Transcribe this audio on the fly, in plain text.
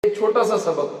ایک چھوٹا سا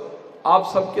سبق آپ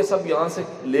سب کے سب یہاں سے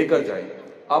لے کر جائیں،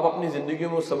 آپ اپنی زندگی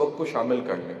میں اس سبق کو شامل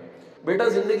کر لیں۔ بیٹا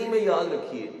زندگی میں یاد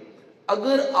رکھیے،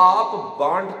 اگر آپ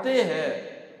بانٹتے ہیں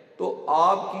تو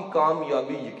آپ کی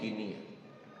کامیابی یقینی ہے،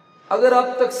 اگر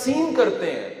آپ تقسیم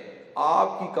کرتے ہیں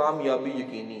آپ کی کامیابی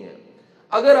یقینی ہے،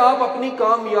 اگر آپ اپنی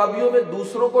کامیابیوں میں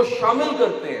دوسروں کو شامل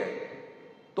کرتے ہیں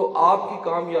تو آپ کی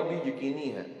کامیابی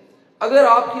یقینی ہے، اگر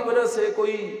آپ کی وجہ سے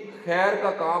کوئی خیر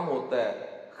کا کام ہوتا ہے،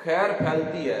 خیر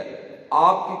پھیلتی ہے،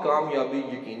 آپ کی کامیابی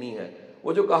یقینی ہے۔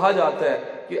 وہ جو کہا جاتا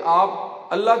ہے کہ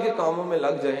آپ اللہ کے کاموں میں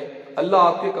لگ جائیں، اللہ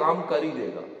آپ کے کام کر ہی دے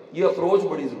گا، یہ اپروچ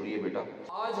بڑی ضروری ہے بیٹا۔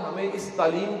 آج ہمیں اس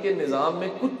تعلیم کے نظام میں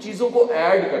کچھ چیزوں کو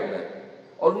ایڈ کرنا ہے،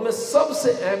 اور ان میں سب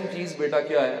سے اہم چیز بیٹا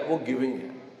کیا ہے؟ وہ گیونگ ہے۔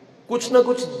 کچھ نہ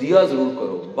کچھ دیا ضرور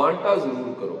کرو، بانٹا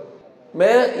ضرور کرو۔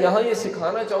 میں یہاں یہ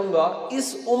سکھانا چاہوں گا،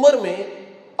 اس عمر میں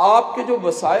آپ کے جو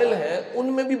وسائل ہیں ان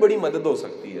میں بھی بڑی مدد ہو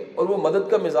سکتی ہے، اور وہ مدد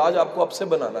کا مزاج آپ کو اب سے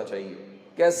بنانا چاہیے۔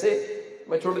 کیسے؟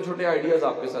 میں چھوٹے چھوٹے آئیڈیاز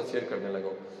آپ کے ساتھ شیئر کرنے لگا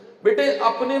ہوں۔ بیٹے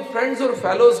اپنے فرینڈز اور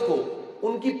فیلوز کو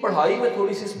ان کی پڑھائی میں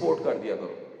تھوڑی سی سپورٹ کر دیا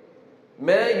کرو۔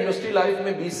 میں یونیورسٹی لائف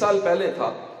میں 20 سال پہلے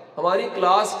تھا، ہماری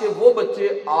کلاس کے وہ بچے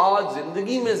آج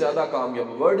زندگی میں زیادہ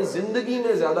کامیاب، ورڈ زندگی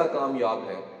میں زیادہ کامیاب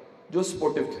ہیں، جو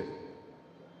سپورٹو تھے،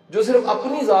 جو صرف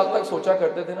اپنی ذات تک سوچا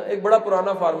کرتے تھے نا۔ ایک بڑا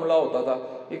پرانا فارمولا ہوتا تھا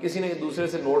کہ کسی نے دوسرے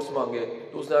سے نوٹس مانگے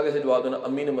تو اس نے آگے سے جواب دینا،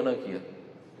 امی نے منع کیا۔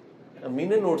 امی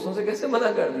نے نوٹسوں سے کیسے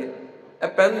منع کر دیا؟ اے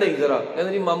پین نہیں ذرا، کہتے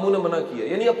جی ماموں نے منع کیا،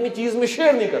 یعنی اپنی چیز میں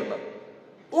شیئر نہیں کرنا۔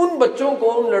 ان بچوں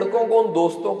کو، ان لڑکوں کو، ان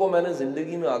دوستوں کو میں نے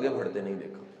زندگی میں آگے بڑھتے نہیں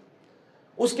دیکھا۔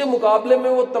 اس کے مقابلے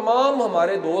میں وہ تمام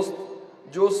ہمارے دوست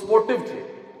جو سپورٹو تھے،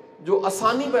 جو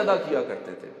آسانی پیدا کیا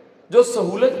کرتے تھے، جو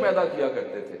سہولت پیدا کیا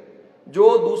کرتے تھے، جو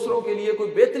دوسروں کے لیے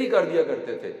کوئی بہتری کر دیا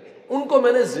کرتے تھے، ان کو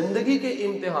میں نے زندگی کے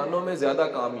امتحانوں میں زیادہ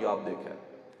کامیاب دیکھا ہے۔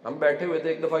 ہم بیٹھے ہوئے تھے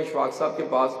ایک دفعہ اشفاق صاحب کے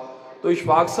پاس، تو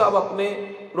اشفاق صاحب اپنے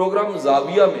پروگرام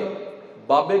زاویہ میں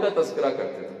بابے کا تذکرہ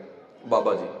کرتے تھے۔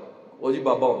 بابا جی، وہ جی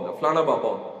بابا ہوں، فلانا بابا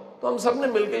ہوں۔ تو ہم سب نے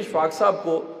مل کے اشفاق صاحب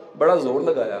کو بڑا زور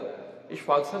لگایا،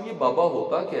 اشفاق صاحب یہ بابا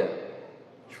ہوتا کیا ہے؟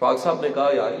 اشفاق صاحب نے کہا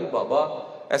یار یہ بابا،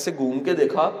 ایسے گھوم کے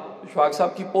دیکھا، اشفاق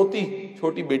صاحب کی پوتی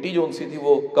چھوٹی بیٹی جو ان سی تھی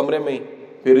وہ کمرے میں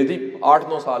پھر رہی تھی،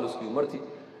 8-9 سال اس کی عمر تھی۔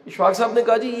 اشفاق صاحب نے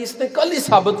کہا جی اس نے کل ہی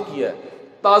ثابت کیا ہے،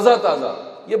 تازہ تازہ،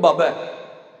 یہ بابا ہے۔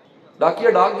 ڈاکیا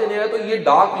ڈاک دینے آیا تو یہ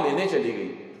ڈاک لینے چلی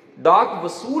گئی۔ ڈاک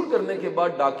وصول کرنے کے بعد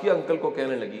ڈاکیا انکل کو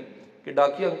کہنے لگی کہ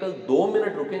ڈاکیا انکل 2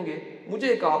 منٹ رکیں گے، مجھے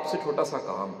ایک آپ سے چھوٹا سا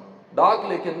کام۔ ڈاک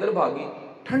لے کے اندر بھاگی،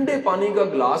 ٹھنڈے پانی کا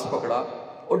گلاس پکڑا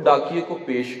اور ڈاکیے کو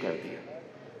پیش کر دیا۔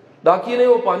 ڈاکیے نے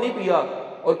وہ پانی پیا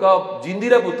اور کہا جیندی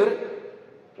رہ پتر،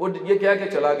 وہ یہ کہہ کے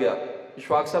چلا گیا۔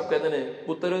 اشفاق صاحب کہتے ہیں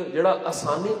پتر جڑا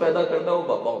آسانی پیدا کرتا وہ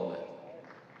بابا ہوتا ہے،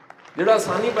 جڑا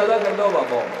آسانی پیدا کرتا وہ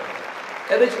بابا ہوتا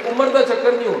ہے۔ یہ عمر دا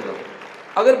چکر نہیں ہوتا۔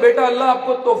 اگر بیٹا اللہ آپ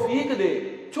کو توفیق دے،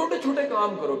 چھوٹے چھوٹے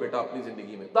کام کرو بیٹا اپنی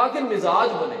زندگی میں، تاکہ مزاج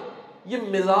بنے۔ یہ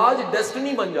مزاج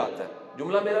ڈیسٹنی بن جاتا ہے۔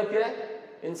 جملہ میرا کیا ہے؟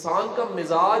 انسان کا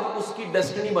مزاج اس کی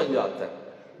ڈیسٹنی بن جاتا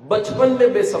ہے۔ بچپن میں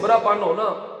بے صبرا پن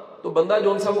ہونا تو بندہ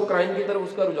جو سا وہ کرائم کی طرف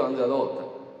اس کا رجحان زیادہ ہوتا ہے۔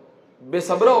 بے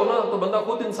صبرا ہونا تو بندہ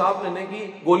خود انصاف لینے کی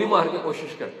گولی مار کے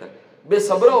کوشش کرتا ہے۔ بے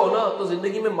صبرا ہونا تو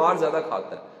زندگی میں مار زیادہ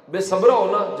کھاتا ہے۔ بے صبرا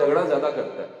ہونا جھگڑا زیادہ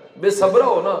کرتا ہے۔ بے صبرا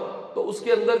ہونا تو اس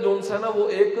کے اندر جو ہے نا وہ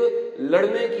ایک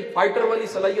لڑنے کی، فائٹر والی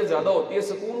صلاحیت زیادہ ہوتی ہے،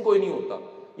 سکون کوئی نہیں ہوتا۔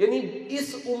 یعنی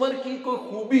اس عمر کی کوئی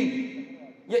خوبی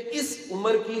یا اس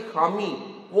عمر کی خامی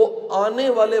وہ آنے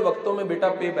والے وقتوں میں بیٹا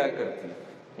پے بیک کرتی ہے۔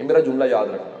 یہ میرا جملہ یاد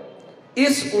رکھنا،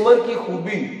 اس عمر کی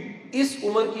خوبی، اس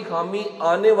عمر کی خامی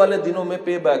آنے والے دنوں میں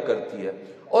پے بیک کرتی ہے۔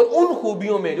 اور ان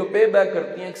خوبیوں میں جو پے بیک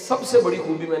کرتی ہیں، ایک سب سے بڑی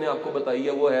خوبی میں نے آپ کو بتائی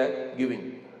ہے، وہ ہے گیونگ،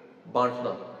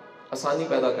 بانٹنا، آسانی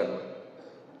پیدا کرنا۔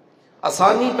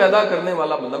 آسانی پیدا کرنے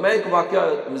والا بندہ، میں ایک واقعہ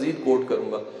مزید کوٹ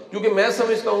کروں گا، کیونکہ میں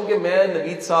سمجھتا ہوں کہ میں،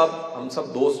 نوید صاحب، ہم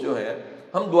سب دوست جو ہیں،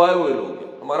 ہم دعائے ہوئے لوگ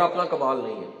ہیں، ہمارا اپنا کمال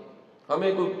نہیں ہے۔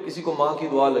 ہمیں کوئی کسی کو ماں کی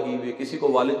دعا لگی ہوئی ہے، کسی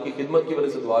کو والد کی خدمت کی وجہ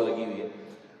سے دعا لگی ہوئی ہے۔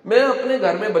 میں اپنے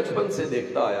گھر میں بچپن سے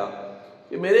دیکھتا آیا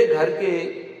کہ میرے گھر کے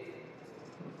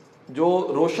جو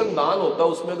روشن دان ہوتا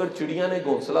اس میں اگر چڑیا نے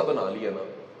گھونسلہ بنا لیا نا،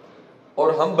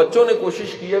 اور ہم بچوں نے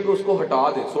کوشش کی ہے کہ اس کو ہٹا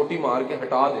دیں، سوٹی مار کے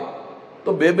ہٹا دیں،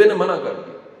 تو بیبے نے منع کر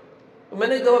دیا۔ تو میں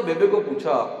نے ایک دفعہ بیبے کو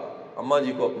پوچھا، اماں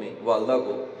جی کو، اپنی والدہ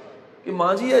کو، کہ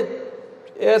ماں جی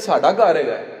یہ ساڈا گھر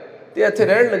ہے تے ایتھے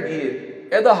رہن لگی ہے،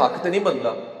 ایدا حق تے نہیں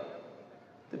بنتا۔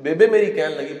 بیبے میری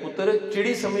کہن لگی پتر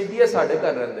چڑی سمجھدی ہے ساڈے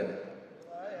گھر رہندے نے،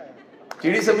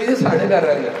 چڑی سمجھدی ساڈے گھر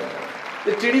رہندے نے،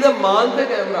 تے چڑی دا مان تے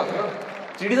قائم رکھنا،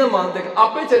 چڑی دا مان تے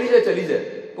آپے چلی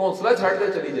جائے، گھونسلہ چھڑ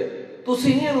دے چلی جائے،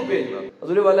 تسی نہیں اینو بھیجنا۔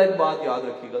 حضور والا ایک بات یاد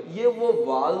رکھیے گا، یہ وہ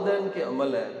والدین کے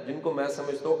عمل ہیں جن کو میں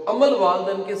سمجھتا ہوں عمل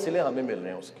والدین کے صلے ہمیں مل رہے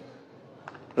ہیں، اس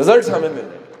کے رزلٹس ہمیں مل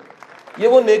رہے ہیں۔ یہ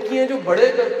وہ نیکی ہیں جو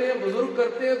بڑے کرتے ہیں، بزرگ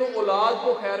کرتے ہیں تو اولاد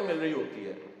کو خیر مل رہی ہوتی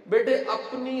ہے۔ بیٹے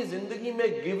اپنی زندگی میں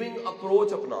گیونگ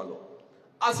اپروچ اپنا لو،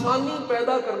 آسانی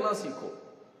پیدا کرنا سیکھو۔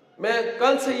 میں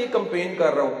کل سے یہ کمپین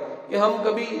کر رہا ہوں کہ ہم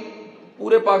کبھی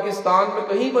پورے پاکستان میں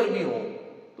کہیں پر بھی ہوں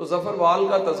تو ظفر وال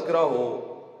کا تذکرہ ہو،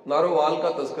 نارووال کا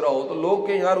تذکرہ ہو تو لوگ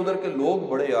کہ یار ادھر کے لوگ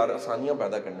بڑے یار آسانیاں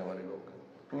پیدا کرنے والے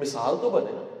لوگ، مثال تو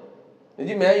بنے نا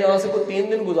جی۔ میں یہاں سے کوئی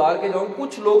 3 دن گزار کے جاؤں،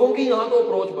 کچھ لوگوں کی یہاں تو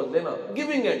اپروچ بدلے نا،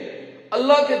 گیونگ اینڈ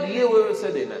اللہ کے دیے ہوئے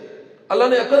سے دینا ہے۔ اللہ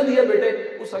نے عقل دیا بیٹے،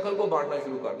 اس عقل کو بانٹنا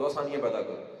شروع کر دو، آسانیاں پیدا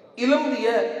کرو۔ علم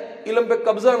دیا ہے، علم پہ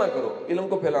قبضہ نہ کرو، علم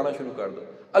کو پھیلانا شروع کر دو۔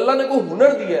 اللہ نے کوئی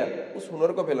ہنر دیا ہے، اس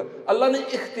ہنر کو پھیلا۔ اللہ نے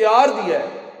اختیار دیا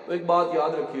ہے، تو ایک بات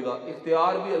یاد رکھیے گا،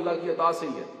 اختیار بھی اللہ کی عطا سے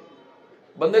ہی ہے،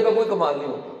 بندے کا کوئی کمال نہیں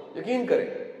ہوتا، یقین کریں۔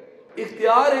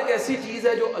 اختیار ایک ایسی چیز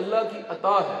ہے جو اللہ کی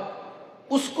عطا ہے،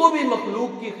 اس کو بھی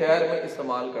مخلوق کی خیر میں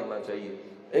استعمال کرنا چاہیے۔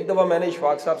 ایک دفعہ میں نے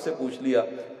اشفاق صاحب سے پوچھ لیا،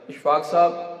 اشفاق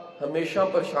صاحب ہمیشہ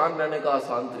پریشان رہنے کا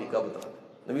آسان طریقہ بتا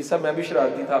دیں۔ نبی صاحب میں بھی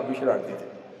شرارتی تھا، آپ بھی شرارتی تھے،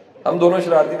 ہم دونوں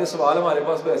شرارتی تھے، سوال ہمارے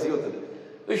پاس تو ایسے ہی ہوتے تھے۔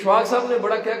 تو اشفاق صاحب نے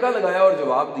بڑا کہکا لگایا اور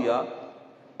جواب دیا،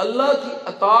 اللہ کی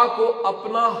عطا کو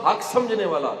اپنا حق سمجھنے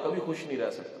والا کبھی خوش نہیں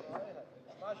رہ سکتا۔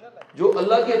 جو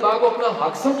اللہ کی عطا کو اپنا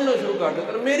حق سمجھنا شروع کر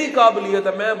دیتا ہے، میری قابلیت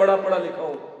ہے، میں بڑا پڑھا لکھا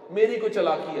ہوں، میری کوئی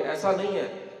چلاکی ہے، ایسا نہیں ہے۔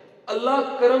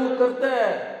 اللہ کرم کرتا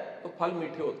ہے تو پھل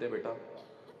میٹھے ہوتے ہیں بیٹا،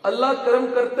 اللہ کرم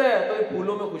کرتا ہے تو یہ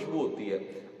پھولوں میں خوشبو ہوتی ہے،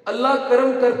 اللہ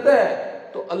کرم کرتا ہے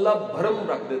تو اللہ بھرم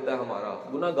رکھ دیتا ہے، ہمارا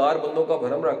گناہ گار بندوں کا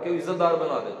بھرم رکھ کے عزت دار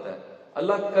بنا دیتا ہے۔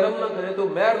 اللہ کرم نہ کرے تو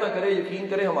مہر نہ کرے، یقین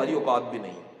کرے ہماری اوقات بھی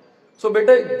نہیں۔ سو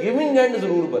بیٹے گیونگ اینڈ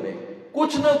ضرور بنے،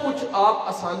 کچھ نہ کچھ آپ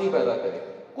آسانی پیدا کریں،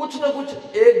 کچھ نہ کچھ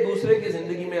ایک دوسرے کی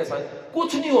زندگی میں آسانی۔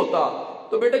 کچھ نہیں ہوتا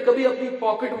تو بیٹے کبھی اپنی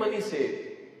پاکٹ منی سے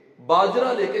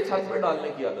باجرہ لے کے چھت پہ ڈالنے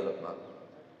کی عادت اپنا،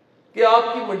 کہ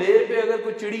آپ کی منڈیر پہ اگر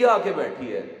کوئی چڑیا آ کے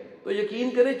بیٹھی ہے تو یقین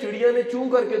کریں چڑیا نے چوں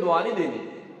کر کے دعا نہیں دینی،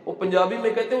 وہ پنجابی میں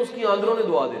کہتے ہیں اس کی آندروں نے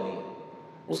دعا دینی ہے،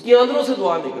 اس کی آندروں سے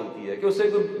دعا نکلتی ہے کہ اسے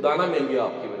کوئی دانہ مل گیا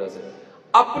آپ کی وجہ سے۔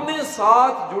 اپنے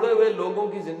ساتھ جڑے ہوئے لوگوں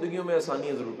کی زندگیوں میں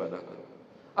آسانیاں ضرور پیدا کرو۔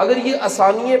 اگر یہ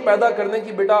آسانیاں پیدا کرنے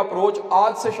کی بیٹا اپروچ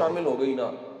آج سے شامل ہو گئی نا،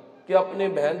 کہ اپنے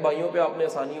بہن بھائیوں پہ آپ نے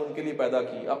آسانیاں ان کے لیے پیدا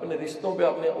کی، اپنے رشتوں پہ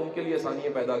آپ نے ان کے لیے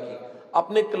آسانیاں پیدا کی،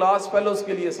 اپنے کلاس فیلوز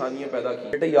کے لیے آسانیاں پیدا کی،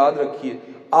 بیٹا یاد رکھیے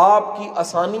آپ کی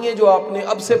آسانیاں جو آپ نے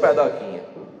اب سے پیدا کی ہیں،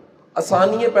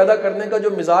 آسانیاں پیدا کرنے کا جو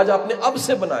مزاج آپ نے اب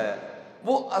سے بنایا ہے،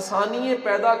 وہ آسانیاں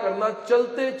پیدا کرنا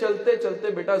چلتے چلتے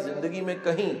چلتے بیٹا زندگی میں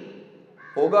کہیں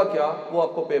ہوگا کیا، وہ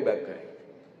آپ کو پے بیک کریں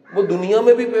گے۔ وہ دنیا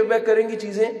میں بھی پے بیک کریں گی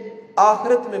چیزیں،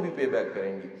 آخرت میں بھی پے بیک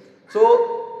کریں گی۔ سو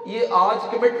یہ آج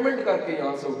کمٹمنٹ کر کے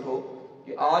یہاں سے اٹھو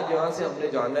کہ آج یہاں سے ہم نے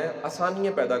جانا ہے،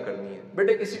 آسانیاں پیدا کرنی ہے۔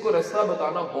 بیٹے کسی کو رستہ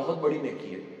بتانا بہت بڑی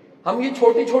نیکی ہے، ہم یہ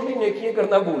چھوٹی چھوٹی نیکیاں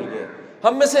کرنا بھول گئے ہیں۔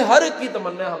 ہم میں سے ہر ایک کی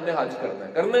تمنا ہے ہم نے حج کرنا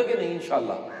ہے کہ نہیں،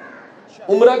 انشاءاللہ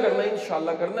عمرہ کرنا ہے،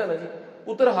 انشاءاللہ کرنا ہے نا جی۔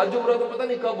 پتر حج عمرہ تو پتہ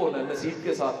نہیں کب ہونا ہے، نصیب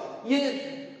کے ساتھ۔ یہ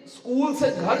اسکول سے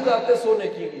گھر جاتے 100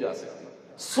 نیکیاں کی جا سکتی،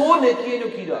 100 نیکیاں جو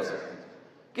کی جا سکتی۔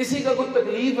 کسی کا کوئی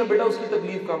تکلیف ہے بیٹا اس کی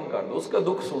تکلیف کم کر دو، اس کا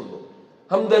دکھ سن دو،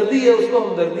 ہمدردی ہے اس کو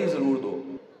ہمدردی ضرور دو۔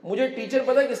 مجھے ٹیچر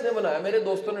پتہ ہے کس نے بنایا؟ میرے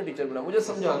دوستوں نے ٹیچر بنایا۔ مجھے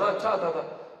سمجھانا اچھا آتا تھا،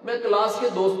 میں کلاس کے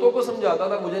دوستوں کو سمجھاتا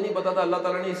تھا، مجھے نہیں پتا تھا اللہ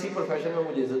تعالیٰ نے اسی پروفیشن میں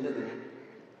مجھے عزت دی۔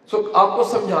 سو آپ کو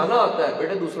سمجھانا آتا ہے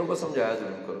بیٹے، دوسروں کو سمجھایا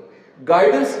ضرور کرو۔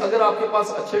 گائیڈنس اگر آپ کے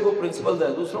پاس اچھے کو پرنسپلز ہیں،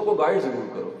 دوسروں کو گائیڈ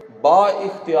ضرور کرو۔ با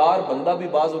اختیار بندہ بھی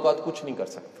بعض اوقات کچھ نہیں کر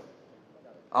سکتا۔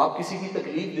 آپ کسی کی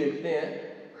تکلیف دیکھتے ہیں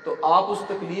تو آپ اس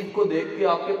تکلیف کو دیکھ کے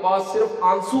آپ کے پاس صرف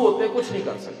آنسو ہوتے ہیں، کچھ نہیں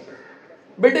کر سکتے۔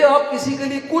 بیٹے آپ کسی کے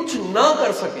لیے کچھ نہ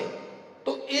کر سکیں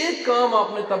تو ایک کام آپ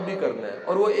نے تب بھی کرنا ہے،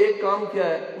 اور وہ ایک کام کیا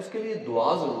ہے؟ اس کے لیے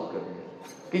دعا ضرور کرنی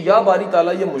ہے کہ یا باری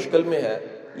تعالیٰ یہ مشکل میں ہے،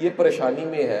 یہ پریشانی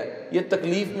میں ہے، یہ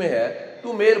تکلیف میں ہے،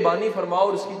 تو مہربانی فرما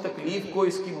اور اس کی تکلیف کو،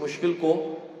 اس کی مشکل کو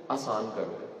آسان کر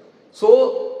دے۔ سو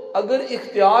اگر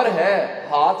اختیار ہے،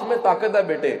 ہاتھ میں طاقت ہے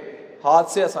بیٹے،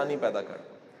 ہاتھ سے آسانی پیدا کر۔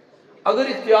 اگر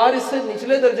اختیار اس سے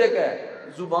نچلے درجے کا ہے،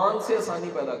 زبان سے آسانی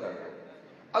پیدا کر۔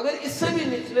 اگر اس سے بھی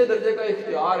نچلے درجے کا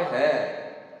اختیار ہے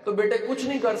تو بیٹے کچھ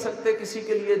نہیں کر سکتے، کسی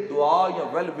کے لیے دعا یا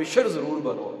ویل وشر ضرور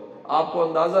بنو۔ آپ کو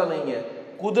اندازہ نہیں ہے،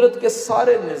 قدرت کے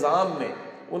سارے نظام میں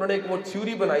انہوں نے ایک وہ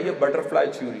تھیوری بنائی ہے، بٹر فلائی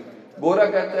تھیوری۔ گورا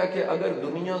کہتا ہے کہ اگر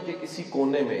دنیا کے کسی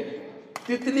کونے میں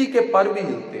تتلی کے پر بھی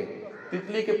ہلتے ہیں،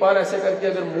 تتلی کے پر ایسے کر کے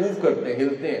اگر موو کرتے ہیں،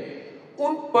 ہلتے ہیں،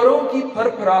 ان پروں کی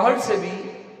پھرپھراہٹ سے بھی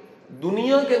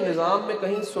دنیا کے نظام میں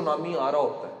کہیں سونامی آ رہا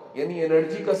ہوتا ہے۔ یعنی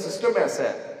انرجی کا سسٹم ایسا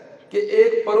ہے کہ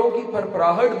ایک پروں کی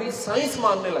پھرپھراہٹ بھی سائنس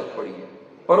ماننے لگ پڑی ہے۔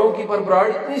 پروں کی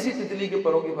پھرپھراہٹ، اتنی سی تتلی کے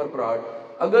پروں کی پھرپھراہٹ،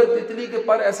 اگر تتلی کے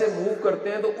پر ایسے موو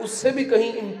کرتے ہیں تو اس سے بھی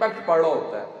کہیں امپیکٹ پڑ رہا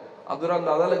ہوتا ہے۔ اب ذرا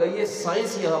اندازہ لگائیے،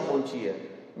 سائنس یہاں پہنچی ہے۔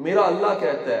 میرا اللہ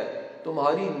کہتا ہے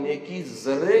تمہاری نیکی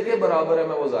ذرے کے برابر ہے،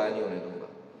 میں وہ ضائع نہیں ہونے دوں گا۔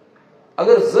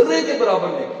 اگر ذرے کے برابر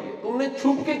نیکی ہے، تم نے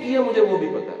چھپ کے کیا مجھے وہ بھی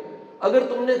پتا ہے، اگر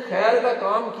تم نے خیر کا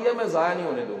کام کیا میں ضائع نہیں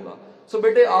ہونے دوں گا۔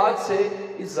 بیٹے آج سے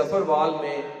اس ظفر وال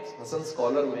میں، حسن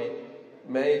اسکالر میں،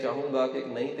 میں یہ چاہوں گا کہ ایک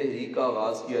نئی تحریک کا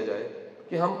آغاز کیا جائے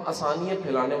کہ ہم آسانیاں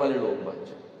پھیلانے والے لوگ بن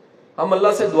جائیں. ہم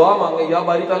اللہ سے دعا مانگیں، یا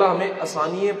باری تعالیٰ ہمیں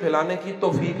آسانیاں پھیلانے کی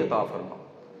توفیق عطا فرما.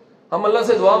 ہم اللہ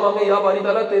سے دعا مانگیں، یا باری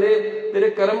تعالیٰ تیرے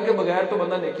کرم کے بغیر تو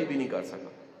بندہ نیکی بھی نہیں کر سکتا.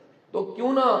 تو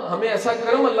کیوں نہ ہمیں ایسا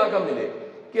کرم اللہ کا ملے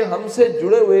کہ ہم سے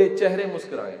جڑے ہوئے چہرے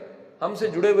مسکرائیں، ہم سے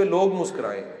جڑے ہوئے لوگ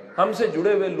مسکرائیں، ہم سے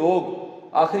جڑے ہوئے لوگ.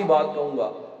 آخری بات کہوں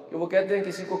گا کہ وہ کہتے ہیں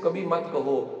کسی کو کبھی مت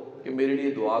کہو کہ میرے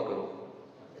لیے دعا کرو،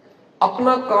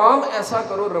 اپنا کام ایسا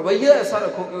کرو، رویہ ایسا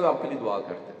رکھو کہ وہ آپ کے لیے دعا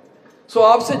کرتے ہیں.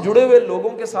 آپ سے جڑے ہوئے لوگوں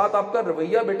کے ساتھ آپ کا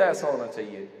رویہ بیٹا ایسا ہونا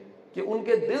چاہیے کہ ان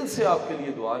کے دل سے آپ کے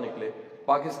لیے دعا نکلے.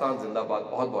 پاکستان زندہ باد.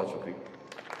 بہت بہت شکریہ.